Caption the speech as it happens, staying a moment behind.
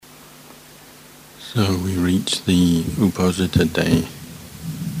So we reach the Uposatha day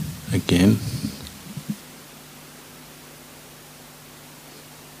again.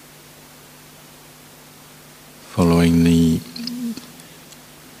 Following the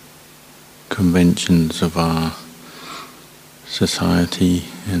conventions of our society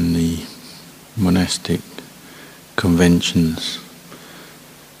and the monastic conventions,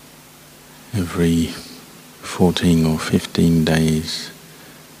 every 14 or 15 days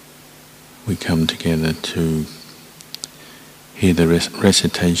we come together to hear the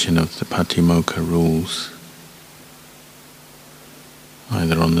recitation of the Patimokkha rules,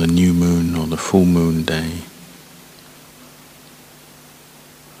 either on the new moon or the full moon day.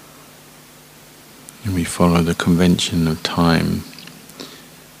 And we follow the convention of time.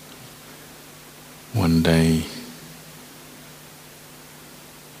 One day,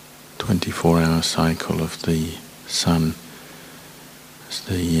 24-hour cycle of the sun, as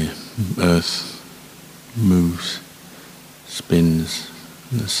the earth moves, spins,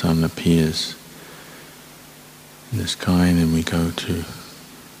 and the sun appears in the sky, and then we go to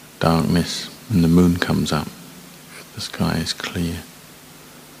darkness and the moon comes up. The sky is clear.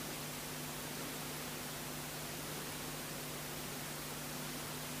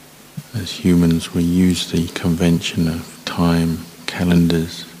 As humans, we use the convention of time,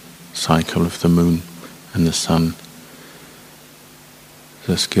 calendars, cycle of the moon and the sun as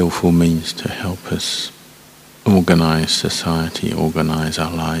a skillful means to help us organize society, organize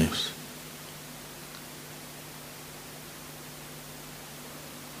our lives.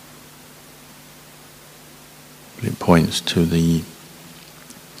 It points to the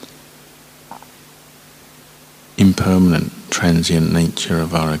impermanent, transient nature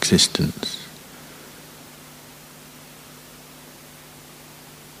of our existence.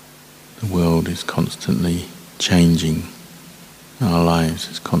 The world is constantly changing. Our lives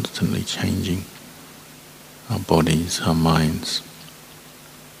is constantly changing. Our bodies, our minds.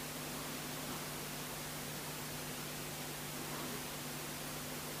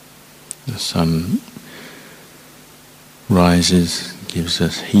 The sun rises, gives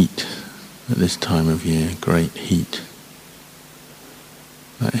us heat. At this time of year, great heat.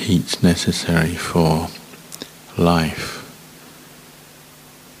 That heat's necessary for life,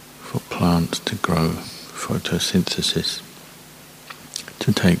 for plants to grow, photosynthesis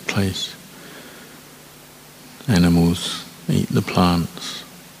to take place. Animals eat the plants.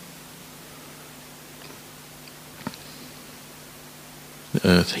 The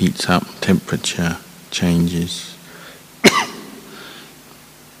earth heats up, temperature changes.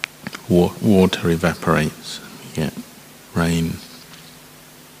 Water evaporates, we get rain.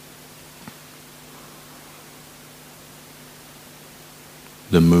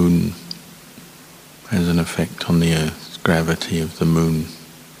 The moon has an effect on the earth. Gravity of the moon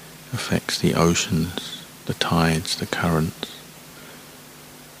affects the oceans, the tides, the currents.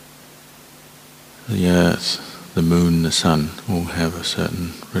 The earth, the moon, the sun all have a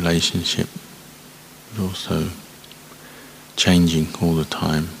certain relationship, but also changing all the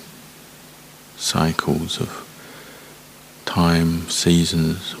time. Cycles of time,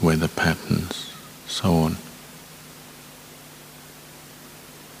 seasons, weather patterns, so on.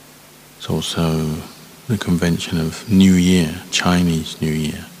 It's also the convention of New Year, Chinese New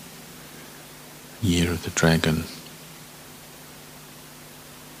Year, Year of the Dragon.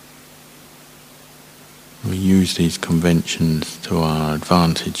 We use these conventions to our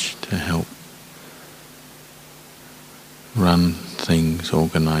advantage to help run things,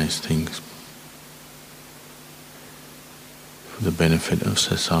 organize things for the benefit of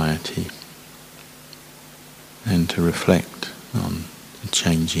society, and to reflect on the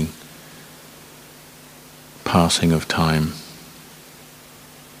changing passing of time.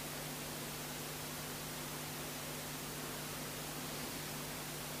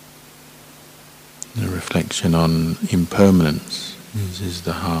 The reflection on impermanence is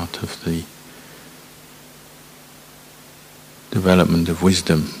the heart of the development of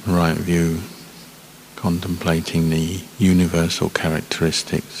wisdom, right view, contemplating the universal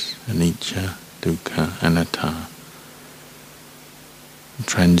characteristics, anicca, dukkha, anatta, the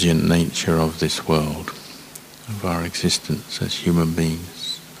transient nature of this world, of our existence as human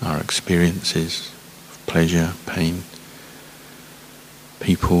beings, our experiences of pleasure, pain,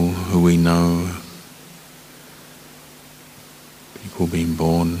 people who we know, people being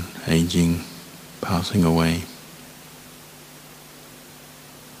born, aging, passing away.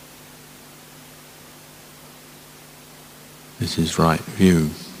 This is right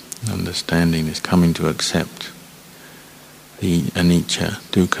view, understanding is coming to accept the anicca,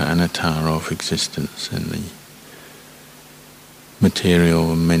 dukkha, anatta of existence and the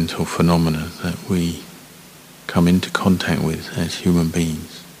material and mental phenomena that we come into contact with as human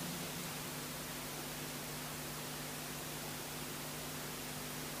beings.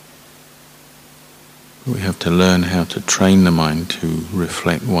 We have to learn how to train the mind to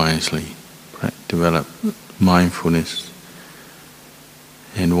reflect wisely, develop mindfulness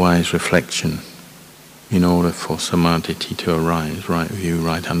and wise reflection in order for samadhi to arise, right view,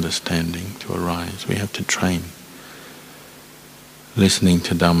 right understanding to arise. We have to train. Listening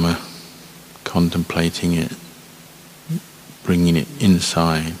to Dhamma, contemplating it, bringing it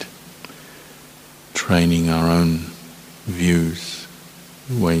inside, training our own views,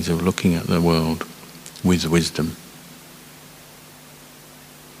 ways of looking at the world with wisdom.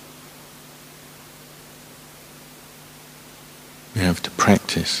 We have to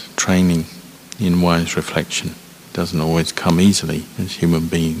practice training in wise reflection. It doesn't always come easily as human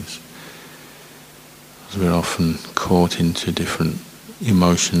beings, because we're often caught into different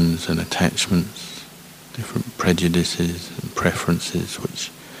emotions and attachments, different prejudices and preferences which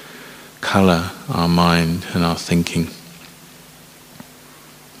colour our mind and our thinking,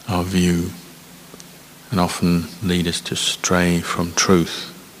 our view, and often lead us to stray from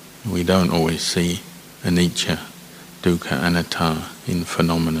truth. We don't always see anicca, dukkha, anatta in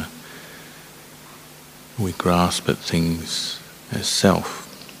phenomena. We grasp at things as self.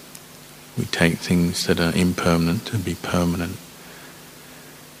 We take things that are impermanent to be permanent.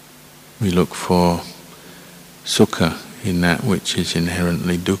 We look for sukha in that which is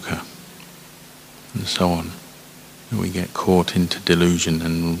inherently dukkha, and so on. And we get caught into delusion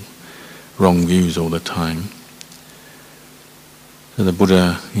and wrong views all the time. So the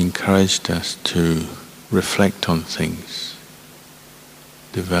Buddha encouraged us to reflect on things,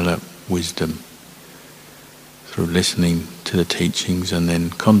 develop wisdom through listening to the teachings and then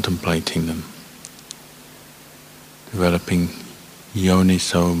contemplating them, developing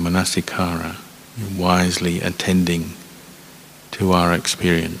yoniso manasikara, wisely attending to our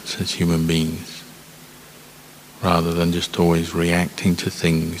experience as human beings, rather than just always reacting to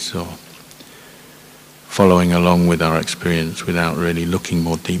things or following along with our experience without really looking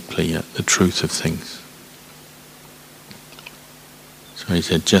more deeply at the truth of things. So he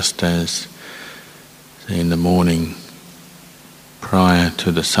said, just as, say, in the morning prior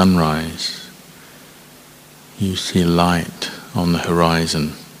to the sunrise, you see light on the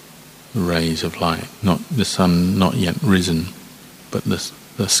horizon, rays of light, not the sun not yet risen, but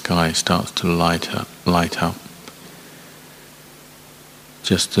the sky starts to light up.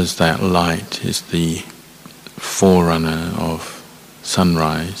 Just as that light is the forerunner of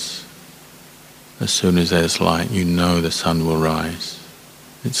sunrise, as soon as there's light, you know the sun will rise.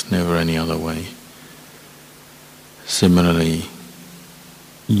 It's never any other way. Similarly,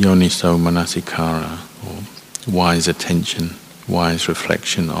 yoniso manasikara, or wise attention, wise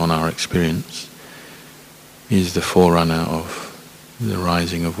reflection on our experience, is the forerunner of the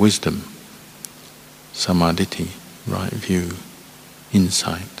rising of wisdom, samadhi, right view,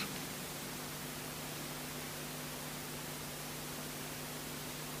 insight.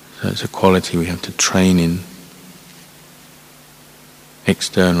 So it's a quality we have to train in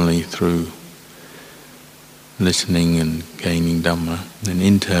externally through listening and gaining Dhamma, and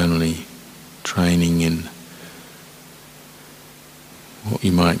internally training in what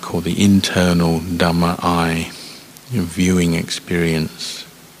you might call the internal Dhamma eye, viewing experience,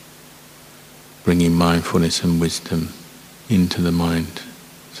 bringing mindfulness and wisdom into the mind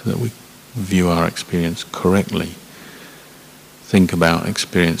so that we view our experience correctly, think about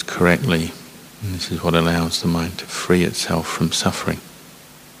experience correctly, and this is what allows the mind to free itself from suffering.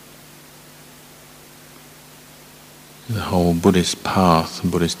 The whole Buddhist path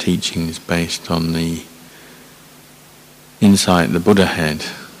and Buddhist teaching is based on the insight the Buddha had.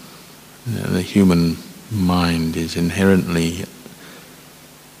 The human mind is inherently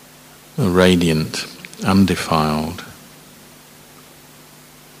radiant, undefiled,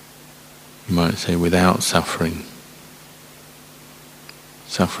 you might say without suffering.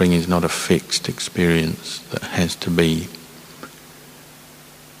 Suffering is not a fixed experience that has to be.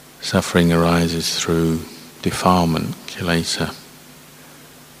 Suffering arises through defilement, kilesa,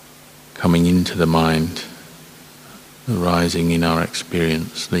 coming into the mind, arising in our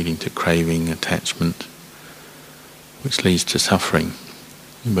experience, leading to craving, attachment, which leads to suffering.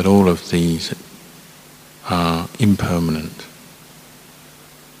 But all of these are impermanent,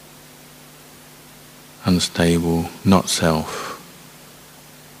 unstable, not self.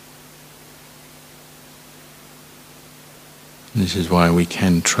 This is why we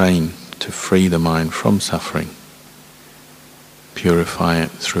can train to free the mind from suffering, purify it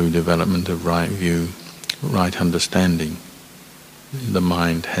through development of right view, right understanding, the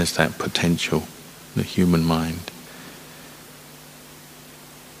mind has that potential, the human mind.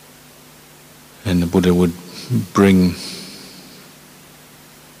 And the Buddha would bring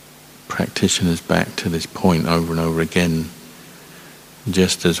practitioners back to this point over and over again.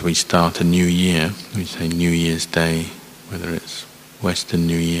 Just as we start a new year, we say New Year's Day, whether it's Western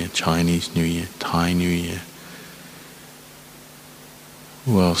New Year, Chinese New Year, Thai New Year.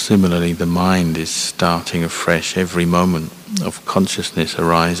 Well, similarly, the mind is starting afresh. Every moment of consciousness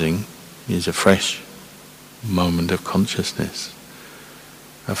arising is a fresh moment of consciousness,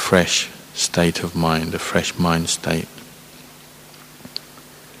 a fresh state of mind, a fresh mind state.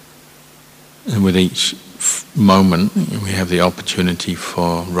 And with each moment, we have the opportunity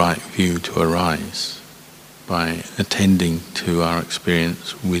for right view to arise by attending to our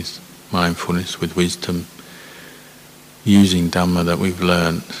experience with mindfulness, with wisdom, using Dhamma that we've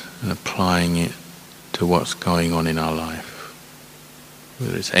learned and applying it to what's going on in our life.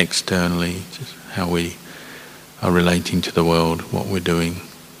 Whether it's externally, just how we are relating to the world, what we're doing,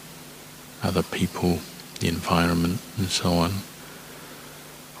 other people, the environment, and so on.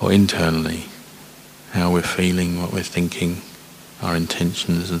 Or internally, how we're feeling, what we're thinking, our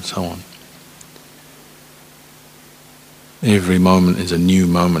intentions, and so on. Every moment is a new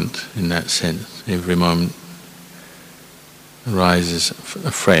moment in that sense. Every moment arises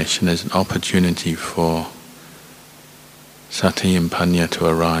afresh, and there's an opportunity for sati and panya to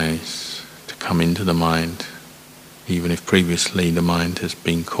arise, to come into the mind, even if previously the mind has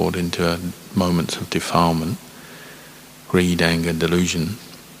been caught into moments of defilement, greed, anger, delusion,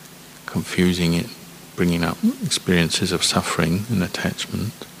 confusing it, bringing up experiences of suffering and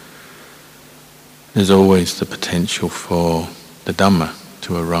attachment. There's always the potential for the Dhamma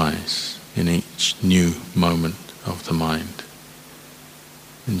to arise in each new moment of the mind.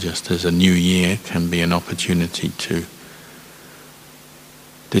 And just as a new year can be an opportunity to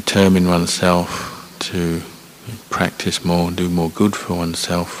determine oneself to practice more, do more good for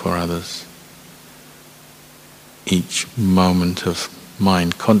oneself, for others, each moment of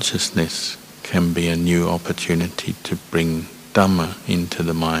mind consciousness can be a new opportunity to bring Dhamma into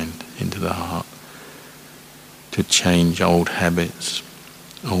the mind, into the heart, to change old habits,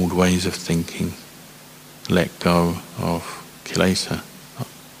 old ways of thinking, let go of kilesa,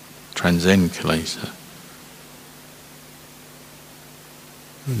 transcend kilesa.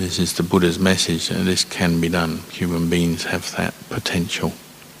 This is the Buddha's message, and this can be done. Human beings have that potential,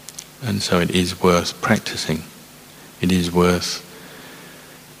 and so it is worth practicing. It is worth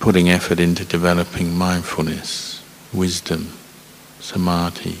putting effort into developing mindfulness, wisdom,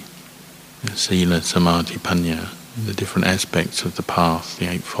 samadhi, sila, samadhi, panya, the different aspects of the path, the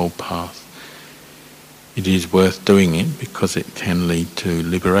Eightfold Path. It is worth doing it because it can lead to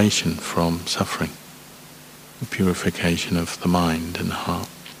liberation from suffering, the purification of the mind and the heart.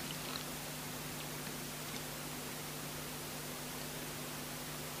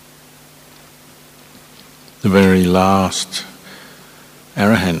 The very last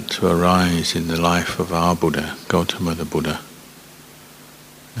arahant to arise in the life of our Buddha, Gautama the Buddha,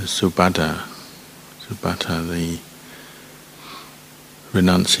 Subhadda, the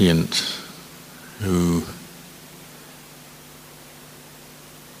renunciant, who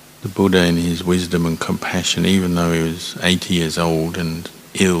the Buddha in his wisdom and compassion, even though he was 80 years old and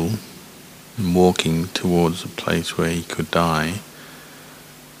ill and walking towards a place where he could die,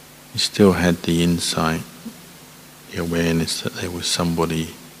 he still had the insight, the awareness that there was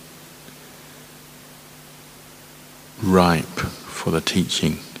somebody ripe for the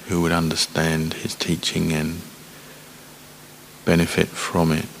teaching, who would understand his teaching and benefit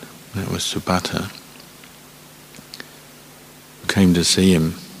from it. That was Subhadda, who came to see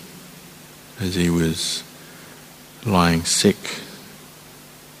him as he was lying sick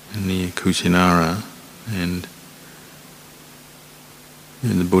in the Kusinara, and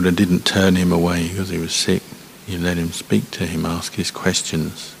the Buddha didn't turn him away because he was sick. He let him speak to him, ask his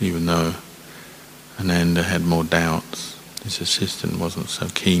questions, even though Ananda had more doubts. His assistant wasn't so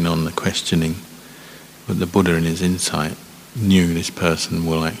keen on the questioning, but the Buddha in his insight knew this person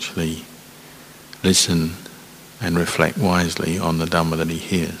will actually listen and reflect wisely on the Dhamma that he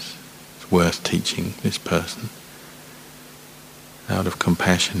hears. It's worth teaching this person. Out of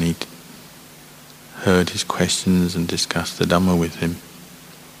compassion, he heard his questions and discussed the Dhamma with him.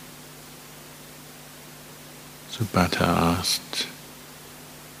 Subhadda asked,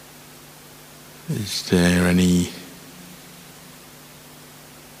 is there any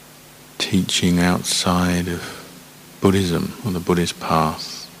teaching outside of Buddhism or the Buddhist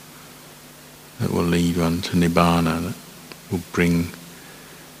path that will lead one to Nibbana, that will bring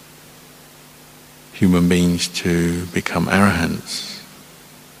human beings to become arahants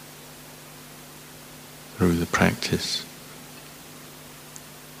through the practice.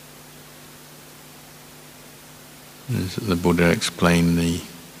 As the Buddha explained,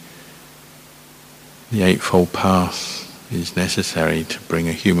 the Eightfold Path is necessary to bring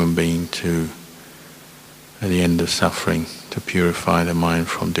a human being to the end of suffering, to purify the mind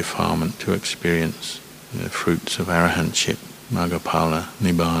from defilement, to experience the fruits of arahantship, Maggaphala,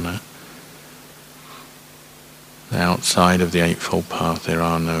 Nibbana. Outside of the Eightfold Path there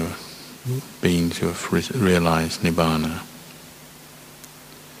are no beings who have realized Nibbana.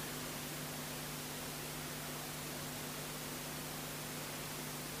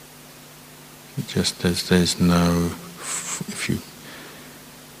 Just as there's no, if you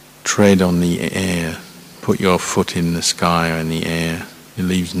tread on the air, put your foot in the sky or in the air, it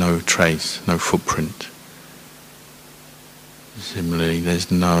leaves no trace, no footprint. Similarly, there's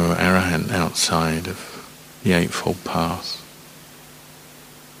no arahant outside of the Eightfold Path.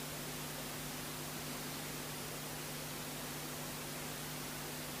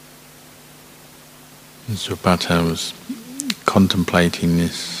 And Subbata was contemplating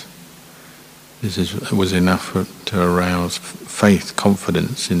this. Was enough to arouse faith,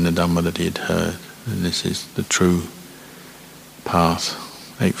 confidence in the Dhamma that he had heard. And this is the true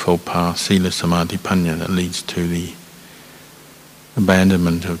path, Eightfold Path, Sila Samadhi Panya, that leads to the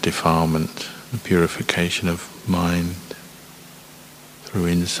abandonment of defilement, the purification of mind through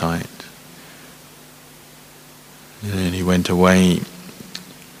insight. And then he went away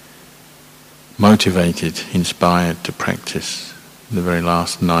motivated, inspired to practice. The very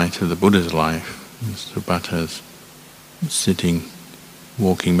last night of the Buddha's life, Subbata's sitting,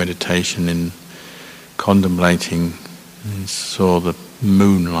 walking meditation in contemplating, he saw the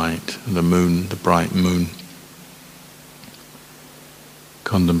moonlight, the bright moon,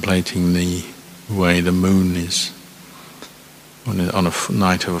 contemplating the way the moon is. On a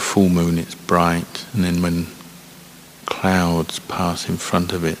night of a full moon it's bright, and then when clouds pass in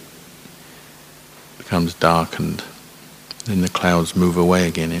front of it, it becomes darkened. Then the clouds move away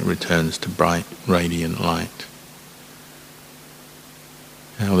again, it returns to bright, radiant light.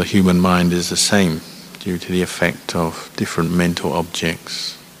 Now the human mind is the same, due to the effect of different mental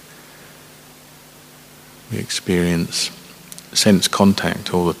objects. We experience sense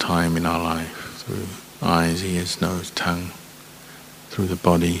contact all the time in our life, through eyes, ears, nose, tongue, through the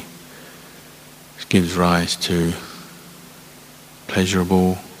body. This gives rise to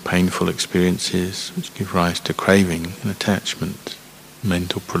pleasurable, painful experiences, which give rise to craving and attachment,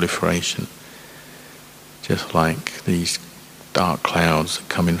 mental proliferation, just like these dark clouds that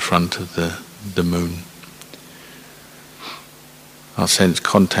come in front of the moon. Our sense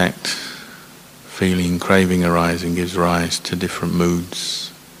contact, feeling, craving arising gives rise to different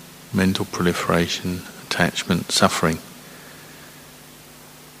moods, mental proliferation, attachment, suffering.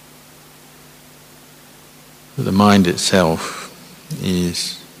 But the mind itself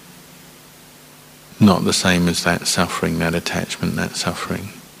is not the same as that suffering, that attachment, that suffering.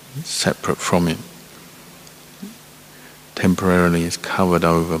 It's separate from it. Temporarily is covered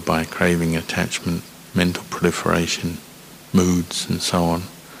over by craving, attachment, mental proliferation, moods and so on.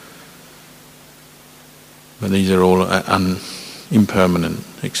 But these are all impermanent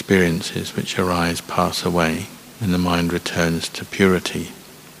experiences which arise, pass away, and the mind returns to purity.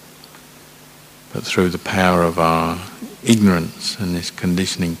 But through the power of our ignorance and this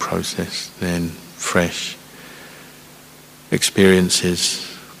conditioning process, then fresh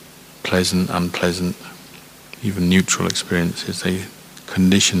experiences, pleasant, unpleasant, even neutral experiences, they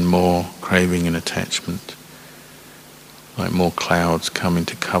condition more craving and attachment, like more clouds coming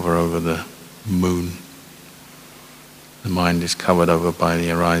to cover over the moon. The mind is covered over by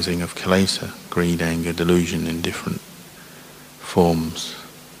the arising of kilesa, greed, anger, delusion in different forms.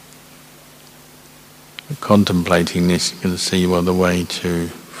 Contemplating this, you can see, well, the way to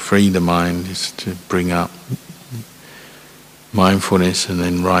free the mind is to bring up mindfulness and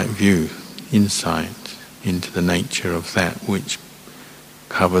then right view, insight into the nature of that which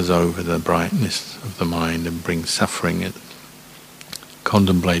covers over the brightness of the mind and brings suffering.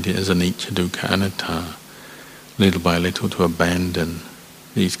 Contemplate it as anicca, dukkha, anatta, little by little to abandon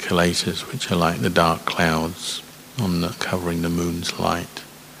these kilesas which are like the dark clouds covering the moon's light.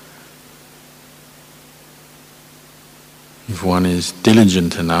 If one is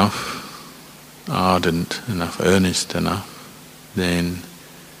diligent enough, ardent enough, earnest enough, then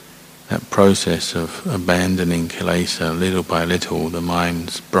that process of abandoning kilesa, little by little, the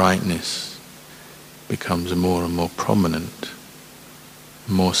mind's brightness becomes more and more prominent,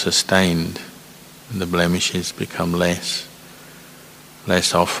 more sustained, and the blemishes become less,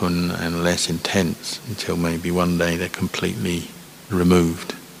 less often and less intense, until maybe one day they're completely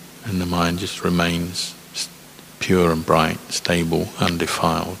removed and the mind just remains pure and bright, stable,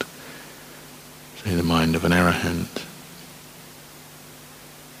 undefiled. Say the mind of an arahant.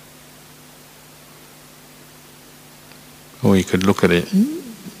 Or you could look at it,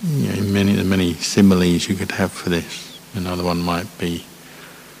 many similes you could have for this. Another one might be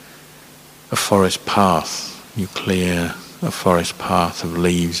a forest path. You clear a forest path of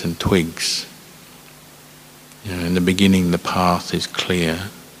leaves and twigs. In the beginning the path is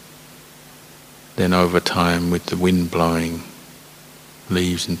clear. Then over time, with the wind blowing,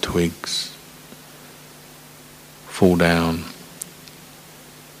 leaves and twigs fall down,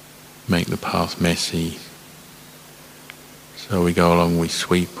 make the path messy. So we go along, we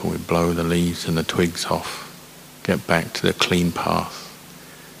sweep or we blow the leaves and the twigs off, get back to the clean path.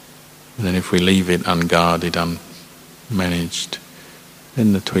 And then if we leave it unguarded, unmanaged,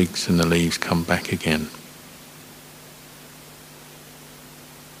 then the twigs and the leaves come back again.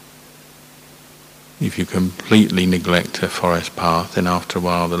 If you completely neglect a forest path, then after a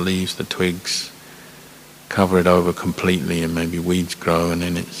while the leaves, the twigs cover it over completely, and maybe weeds grow, and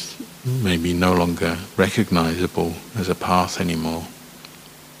then it's maybe no longer recognizable as a path anymore.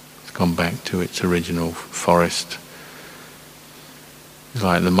 It's gone back to its original forest. It's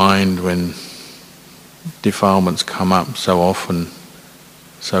like the mind, when defilements come up so often,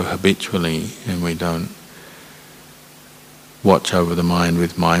 so habitually, and we don't watch over the mind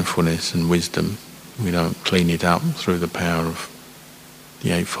with mindfulness and wisdom, we don't clean it up through the power of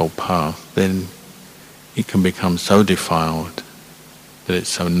the Eightfold Path, then it can become so defiled that it's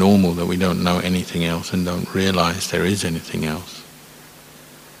so normal that we don't know anything else and don't realize there is anything else.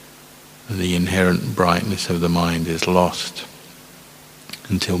 The inherent brightness of the mind is lost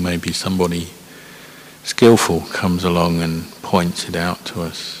until maybe somebody skillful comes along and points it out to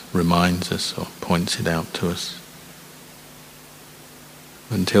us, reminds us or points it out to us.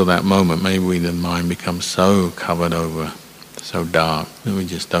 Until that moment, maybe the mind becomes so covered over, so dark, that we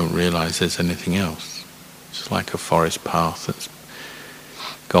just don't realize there's anything else. It's like a forest path that's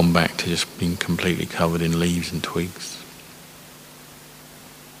gone back to just being completely covered in leaves and twigs.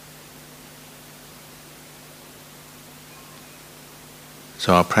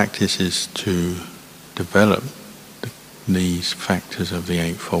 So our practice is to develop these factors of the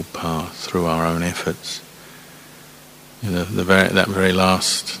Eightfold Path through our own efforts. That very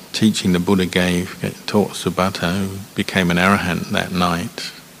last teaching the Buddha taught Subhata, who became an arahant that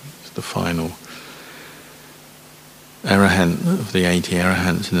night. It's the final arahant of the 80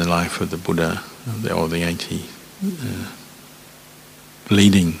 arahants in the life of the Buddha, or the 80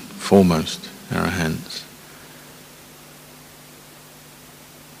 leading, foremost arahants.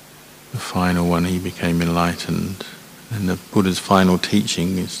 The final one, he became enlightened, and the Buddha's final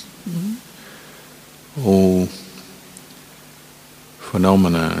teaching is all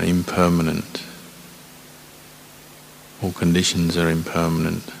phenomena are impermanent. All conditions are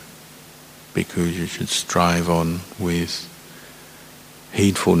impermanent, because you should strive on with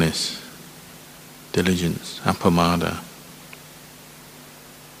heedfulness, diligence, appamada.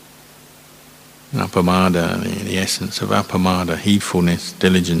 Appamada, the essence of appamada, heedfulness,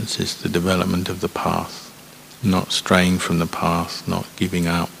 diligence, is the development of the path. Not straying from the path, not giving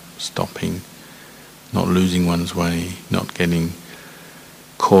up, stopping, not losing one's way, not getting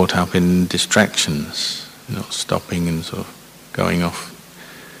caught up in distractions, not stopping and sort of going off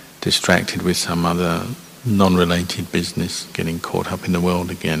distracted with some other non-related business, getting caught up in the world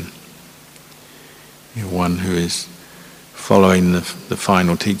again. One who is following the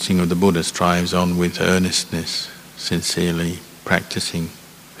final teaching of the Buddha strives on with earnestness, sincerely practicing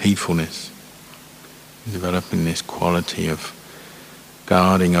heedfulness, developing this quality of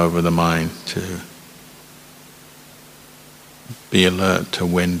guarding over the mind, to be alert to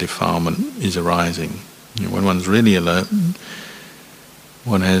when defilement is arising. When one's really alert,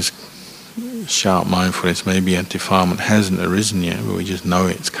 one has sharp mindfulness. Maybe a defilement hasn't arisen yet, but we just know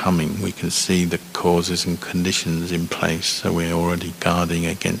it's coming. We can see the causes and conditions in place, so we're already guarding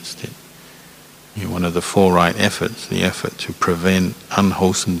against it. One of the four right efforts, the effort to prevent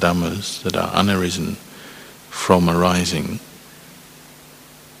unwholesome dhammas that are unarisen from arising.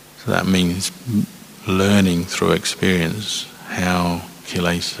 So that means learning through experience how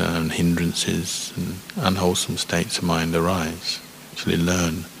kilesa and hindrances and unwholesome states of mind arise. Actually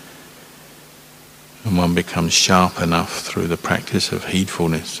learn. And one becomes sharp enough through the practice of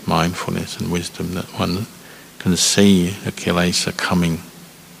heedfulness, mindfulness and wisdom that one can see a kilesa coming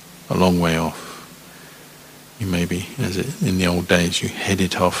a long way off. You maybe, in the old days, you head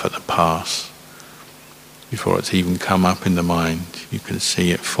it off at the pass. before it's even come up in the mind. You can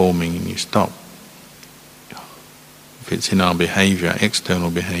see it forming and you stop. If it's in our behaviour,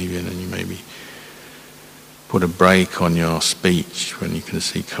 external behaviour, then you maybe put a brake on your speech when you can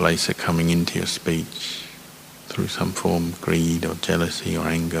see kilesa coming into your speech through some form of greed or jealousy or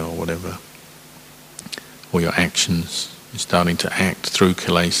anger or whatever. Or your actions, you're starting to act through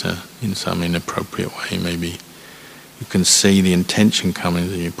kilesa in some inappropriate way. Maybe you can see the intention coming,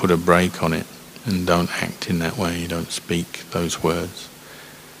 so you put a brake on it and don't act in that way, you don't speak those words.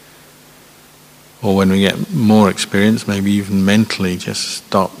 Or when we get more experience, maybe even mentally just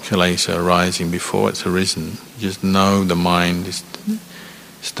stop kilesa arising before it's arisen. Just know the mind is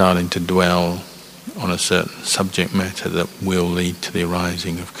starting to dwell on a certain subject matter that will lead to the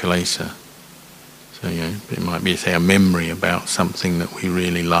arising of kilesa. So, it might be, say, a memory about something that we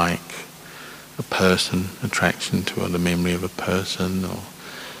really like, a person, attraction to the memory of a person, or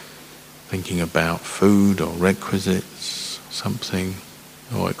thinking about food or requisites, something.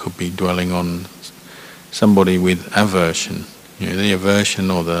 Or it could be dwelling on somebody with aversion. The aversion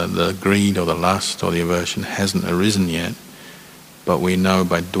or the greed or the lust or the aversion hasn't arisen yet, but we know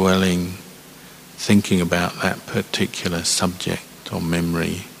by dwelling, thinking about that particular subject or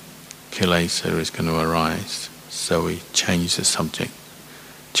memory, kilesa is going to arise. So we change the subject,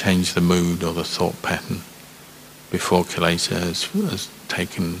 change the mood or the thought pattern before kilesa has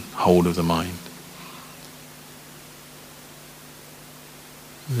taken hold of the mind.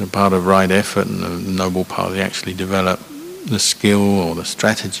 A part of right effort and the noble path, they actually develop the skill or the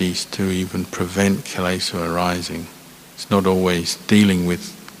strategies to even prevent kilesa arising. It's not always dealing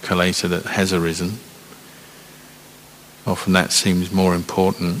with kilesa that has arisen. Often that seems more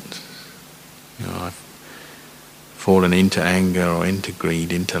important. I've fallen into anger or into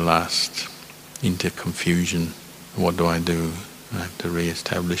greed, into lust, into confusion. What do? I have to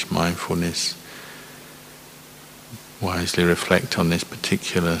re-establish mindfulness, wisely reflect on this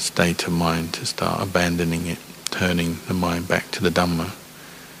particular state of mind to start abandoning it, turning the mind back to the Dhamma.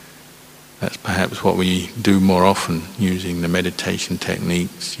 That's perhaps what we do more often, using the meditation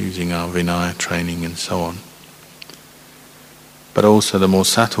techniques, using our Vinaya training and so on. But also the more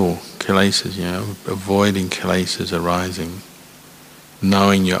subtle kilesas, avoiding kilesas arising,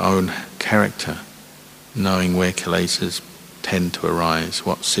 knowing your own character, knowing where kilesas tend to arise,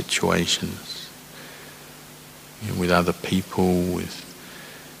 what situations, with other people, with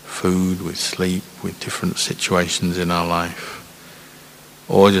food, with sleep, with different situations in our life.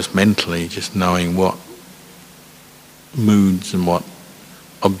 Or just mentally, just knowing what moods and what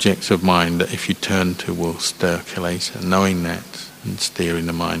objects of mind that if you turn to will stir kilesa, knowing that and steering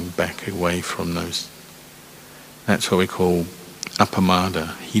the mind back away from those. That's what we call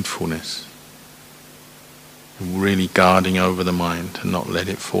apamada, heedfulness. Really guarding over the mind to not let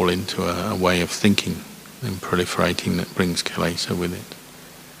it fall into a way of thinking and proliferating that brings kilesa with it.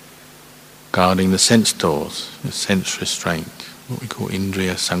 Guarding the sense doors, the sense restraint, what we call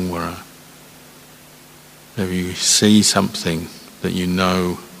indriya samvara. If you see something that you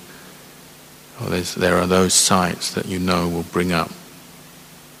know, or there are those sights that you know will bring up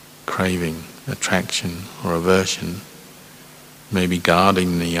craving, attraction or aversion, maybe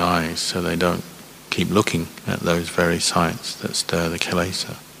guarding the eyes so they don't keep looking at those very sights that stir the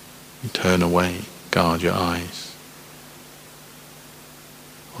kilesa. You turn away, guard your eyes.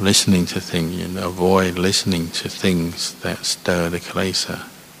 Listening to things, avoid listening to things that stir the kilesa.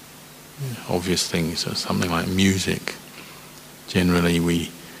 Obvious things, or something like music. Generally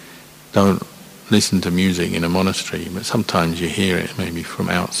we don't listen to music in a monastery, but sometimes you hear it maybe from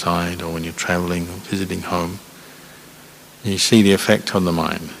outside or when you're travelling or visiting home. You see the effect on the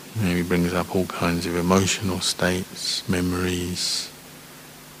mind. Maybe brings up all kinds of emotional states, memories.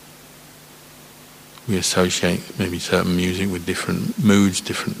 We associate maybe certain music with different moods,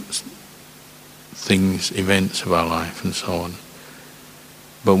 different things, events of our life and so on.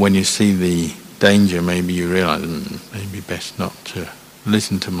 But when you see the danger, maybe you realise maybe best not to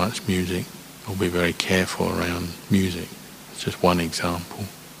listen to much music or be very careful around music. It's just one example.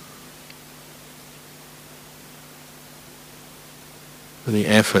 For the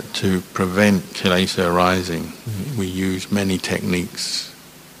effort to prevent kilesa arising, we use many techniques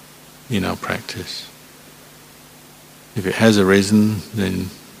in our practice. If it has arisen,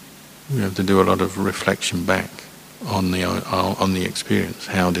 then we have to do a lot of reflection back on the experience.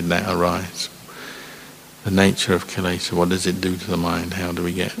 How did that arise? The nature of kilesa, what does it do to the mind? How do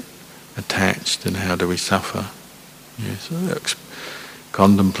we get attached and how do we suffer?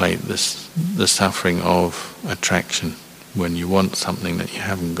 Contemplate the suffering of attraction. When you want something that you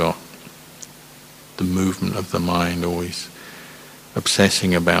haven't got, the movement of the mind always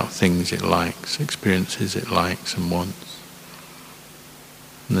obsessing about things it likes, experiences it likes and wants.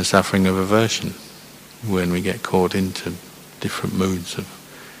 And the suffering of aversion, when we get caught into different moods of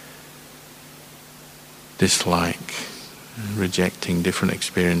dislike, rejecting different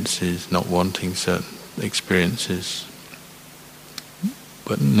experiences, not wanting certain experiences,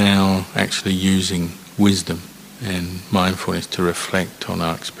 but now actually using wisdom and mindfulness to reflect on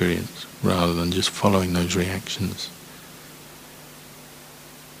our experience rather than just following those reactions.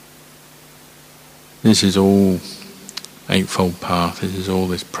 This is all Eightfold Path. This is all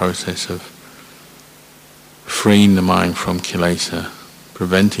this process of freeing the mind from kilesa,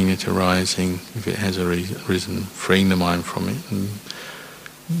 preventing it arising if it has arisen, freeing the mind from it, and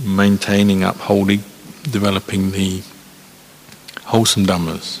maintaining, upholding, developing the wholesome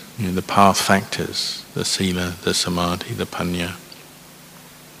dhammas, the path factors, the sila, the samadhi, the panya.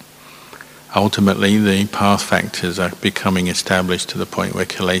 Ultimately, the path factors are becoming established to the point where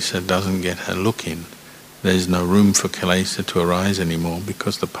kilesa doesn't get a look in. There's no room for kilesa to arise anymore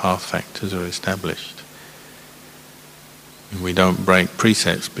because the path factors are established. We don't break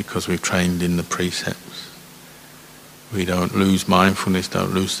precepts because we've trained in the precepts. We don't lose mindfulness,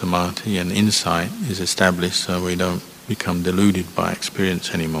 don't lose samadhi, and insight is established so we don't become deluded by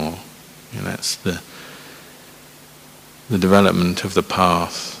experience anymore. And that's the development of the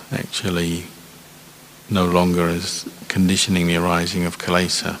path actually no longer is conditioning the arising of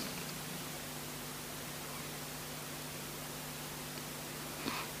kilesa.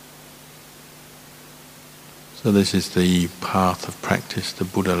 So this is the path of practice the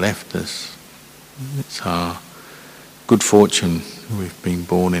Buddha left us. It's our good fortune. We've been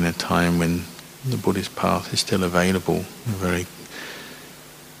born in a time when the Buddhist path is still available, a very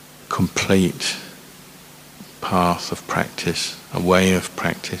complete path of practice, a way of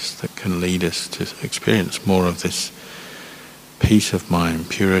practice that can lead us to experience more of this peace of mind,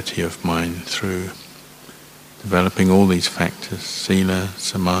 purity of mind through developing all these factors, sila,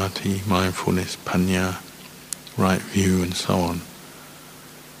 samadhi, mindfulness, panya, right view, and so on.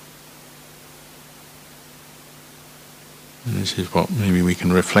 And this is what maybe we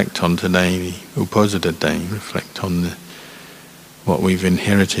can reflect on today, the Uposatha Day, reflect on what we've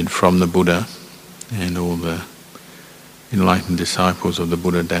inherited from the Buddha and all the enlightened disciples of the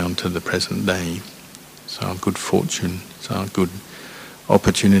Buddha down to the present day. It's our good fortune, it's our good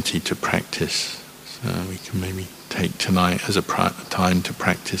opportunity to practice. So we can maybe take tonight as a time to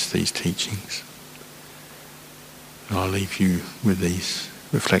practice these teachings. I'll leave you with these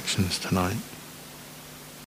reflections tonight.